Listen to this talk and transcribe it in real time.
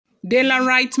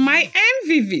Daylight, my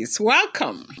MVVs,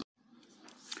 welcome.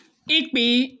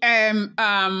 Igbi,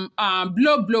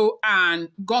 Blublo, and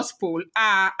Gospel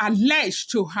are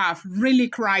alleged to have really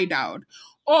cried out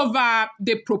over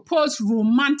the proposed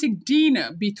romantic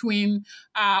dinner between,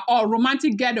 or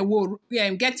romantic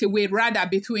getaway rather,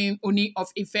 between Ooni of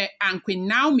Ife and Queen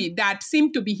Naomi that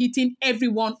seemed to be hitting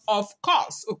everyone, of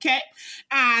course, okay?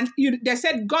 And they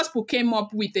said Gospel came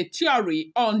up with a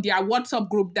theory on their WhatsApp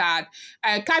group that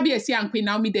Kabiyesi and Queen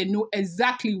Naomi, they know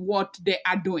exactly what they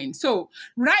are doing. So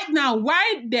right now,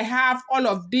 why they have all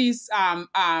of this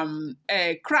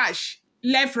crash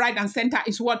left, right, and center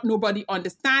is what nobody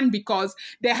understands, because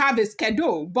they have a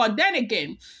schedule. But then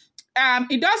again,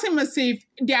 it does seem as if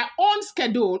their own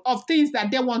schedule of things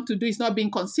that they want to do is not being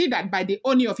considered by the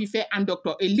Ooni of Ife and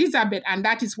Dr. Elizabeth. And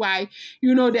that is why,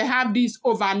 they have this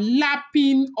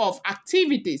overlapping of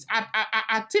activities,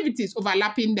 activities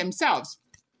overlapping themselves.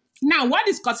 Now, what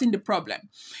is causing the problem?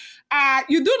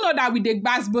 You do know that with the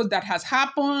gbasgbos that has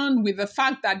happened, with the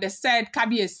fact that they said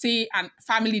Kabiyesi and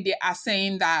family, they are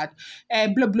saying that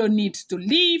Blublo needs to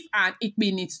leave and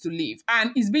Igbi needs to leave.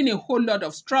 And it's been a whole lot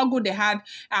of struggle. They had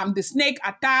the snake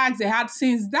attacks. They had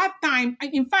since that time.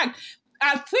 In fact,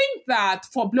 I think that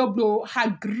for Blublo,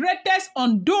 her greatest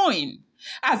undoing,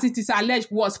 as it is alleged,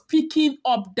 was picking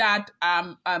up that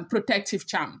protective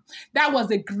charm. That was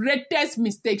the greatest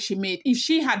mistake she made. If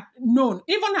she had known,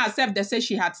 even herself, they say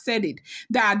she had said it,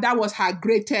 that was her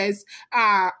greatest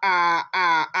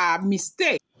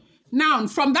mistake. Now,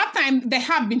 from that time, they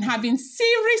have been having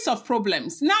series of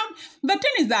problems. Now, the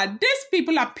thing is that these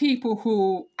people are people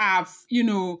who have,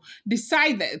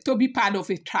 decided to be part of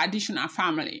a traditional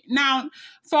family. Now,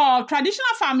 for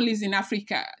traditional families in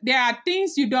Africa, there are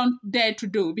things you don't dare to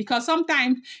do, because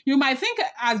sometimes you might think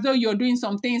as though you're doing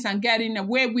some things and getting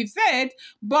away with it,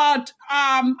 but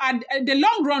at the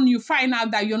long run, you find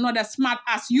out that you're not as smart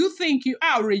as you think you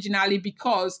are originally,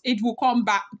 because it will come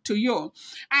back to you.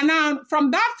 And now,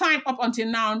 from that time up until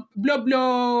now,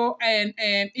 Blublo and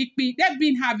Igbi, they've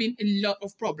been having a lot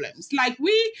of problems. Like,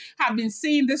 we have been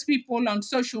seeing these people on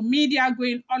social media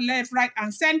going on left, right,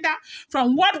 and center.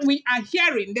 From what we are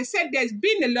hearing, they said there's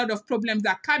been a lot of problems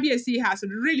that Kabiyesi has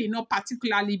really not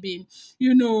particularly been,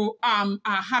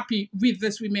 happy with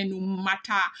these women, no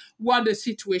matter what the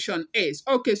situation is.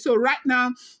 Okay, so right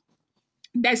now,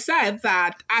 they said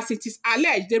that, as it is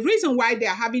alleged, the reason why they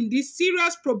are having this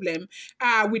serious problem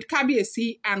with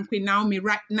Kabiyesi and Queen Naomi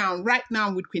right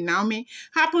now with Queen Naomi,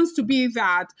 happens to be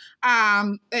that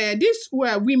these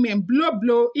were women,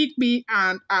 Blublo, Igbi,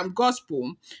 and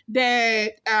Gospel.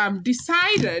 They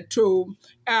decided to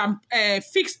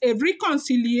fix a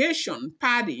reconciliation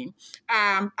party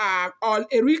or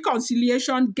a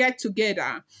reconciliation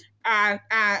get-together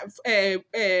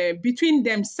between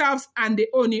themselves and the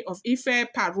Ooni of Ife,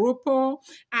 Paropo,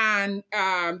 and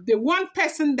the one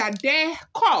person that they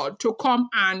called to come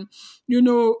and,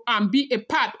 be a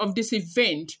part of this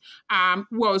event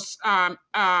was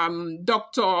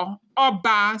Dr.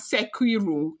 Oba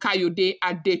Sekiru Kayode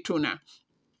Adetona.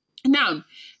 Now,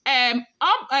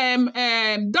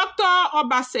 Dr.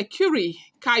 Oba Sekuri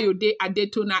Kayode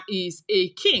Adetona is a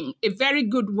king, a very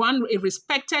good one, a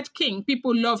respected king.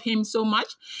 People love him so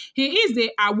much. He is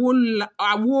the Awo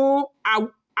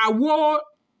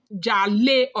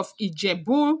Jale of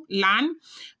Ijebu land.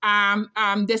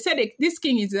 They said this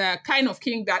king is a kind of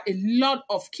king that a lot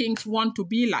of kings want to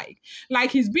be like.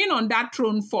 Like, he's been on that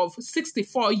throne for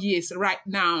 64 years right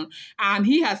now, and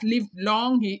he has lived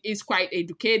long. He is quite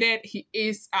educated. He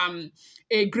is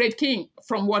a great king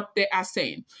from what they are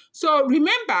saying. So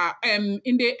remember, in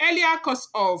the earlier course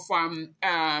of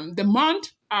the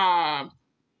month,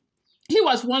 he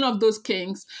was one of those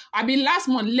kings. I mean, last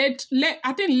month,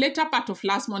 I think later part of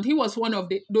last month, he was one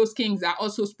of those kings that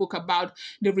also spoke about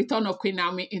the return of Queen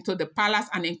Naomi into the palace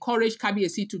and encouraged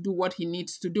Kabiyesi to do what he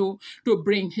needs to do to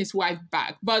bring his wife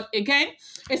back. But again,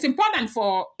 it's important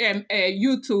for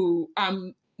you to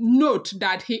note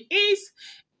that he is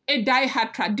a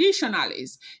diehard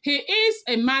traditionalist. He is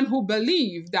a man who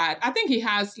believes that, I think he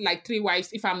has like 3 wives,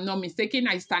 if I'm not mistaken.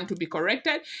 I stand to be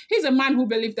corrected. He's a man who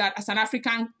believes that as an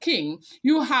African king,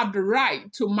 you have the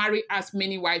right to marry as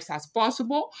many wives as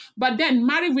possible, but then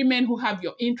marry women who have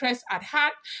your interests at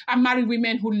heart, and marry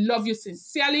women who love you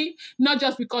sincerely, not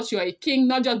just because you're a king,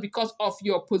 not just because of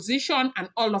your position and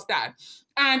all of that.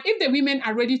 And if the women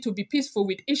are ready to be peaceful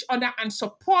with each other and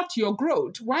support your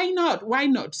growth, why not? Why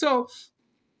not? So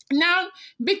Now,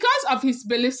 because of his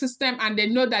belief system, and they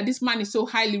know that this man is so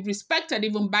highly respected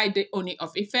even by the Ooni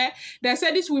of Ife, they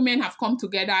said these women have come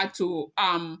together to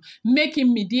make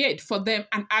him mediate for them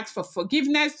and ask for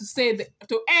forgiveness, to say that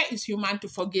to err is human, to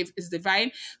forgive is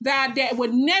divine, that they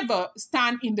would never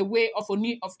stand in the way of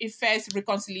Ooni of Ife's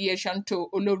reconciliation to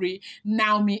Olori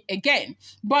Naomi again.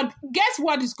 But guess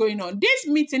what is going on? This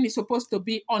meeting is supposed to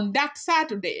be on that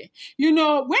Saturday. You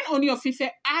know, when Ooni of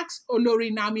Ife asked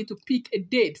Olori Naomi to pick a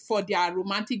date for their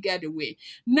romantic getaway,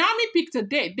 Naomi picked a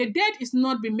date. The date is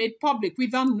not been made public. We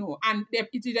don't know. And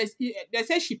they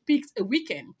say she picked a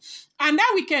weekend. And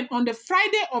that weekend, on the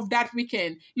Friday of that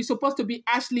weekend, is supposed to be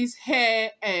Ashley's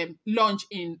hair launch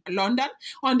in London.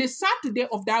 On the Saturday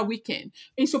of that weekend,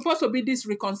 it's supposed to be this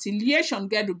reconciliation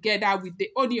get-together with the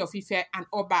Ooni of Ife and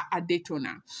Oba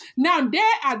Adetona. Now, they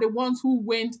are the ones who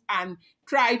went and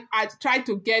tried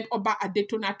to get Oba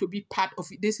Adetona to be part of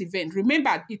this event.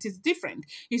 Remember, it is different.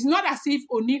 It's not as if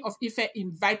Ooni of Ife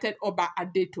invited Oba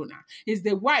Adetona. It's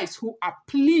the wives who are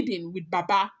pleading with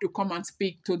Baba to come and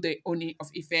speak to the Ooni of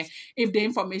Ife if the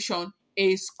information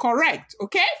is correct,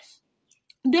 okay?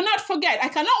 Do not forget, I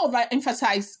cannot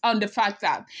overemphasize on the fact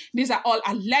that these are all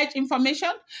alleged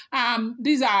information.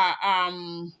 These are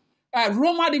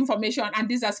rumored information, and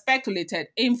these are speculated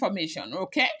information,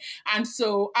 okay? And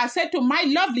so I said to my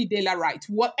lovely Dela Wright,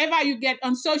 whatever you get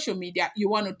on social media, you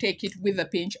want to take it with a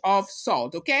pinch of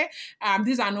salt, okay?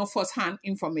 These are no first-hand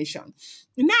information.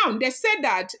 Now, they said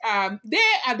that they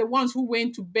are the ones who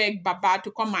went to beg Baba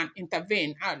to come and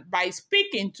intervene by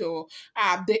speaking to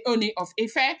the Ooni of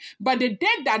Ife, but the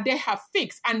date that they have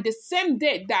fixed and the same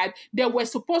date that they were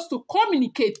supposed to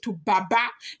communicate to Baba,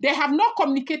 they have not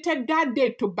communicated that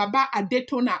date to Baba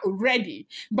Adetona already,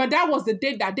 but that was the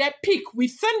date that they picked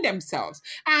within themselves,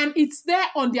 and it's there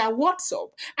on their WhatsApp,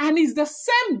 and it's the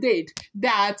same date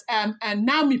that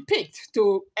Naomi picked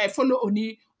to follow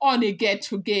Ooni on a get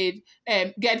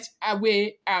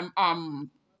away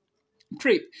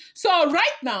trip. So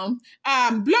right now,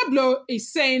 Blublo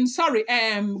is saying,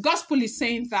 Gospel is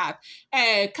saying that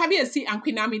Kabiyesi and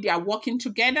Queen Naomi, they are working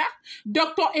together.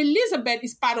 Dr. Elizabeth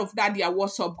is part of that, their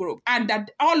WhatsApp group, and that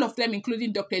all of them,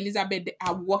 including Dr. Elizabeth, they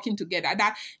are working together.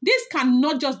 That this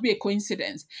cannot just be a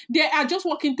coincidence. They are just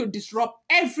working to disrupt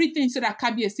everything so that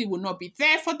Kabiyesi will not be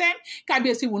there for them.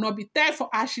 Kabiyesi will not be there for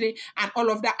Ashley and all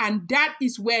of that. And that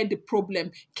is where the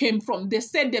problem came from. They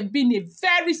said there's been a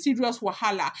very serious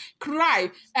wahala,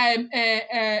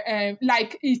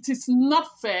 like it is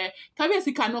not fair.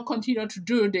 Kabiyesi cannot continue to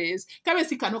do this.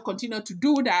 Kabiyesi cannot continue to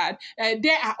do that.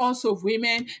 They are also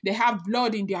women. They have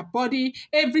blood in their body.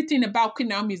 Everything about Queen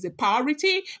Naomi is a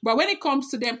priority. But when it comes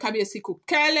to them, Kabiyesi could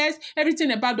care less.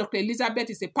 Everything about Dr. Elizabeth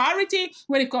is a priority.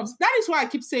 When it comes, that is why I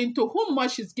keep saying, to whom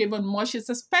much is given, much is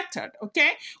expected.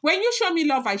 Okay? When you show me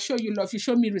love, I show you love. You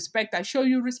show me respect, I show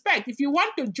you respect. If you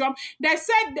want to jump, they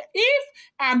said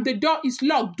if the door is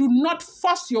locked, do not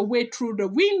force your way through the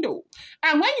window.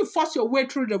 And when you force your way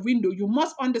through the window, you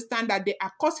must understand that there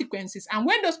are consequences. And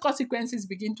when those consequences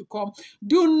begin to come,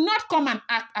 do not come and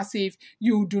act as if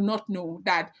you do not know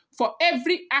that for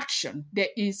every action, there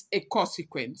is a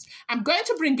consequence. I'm going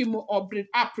to bring you more update.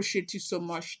 I appreciate you so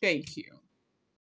much. Thank you.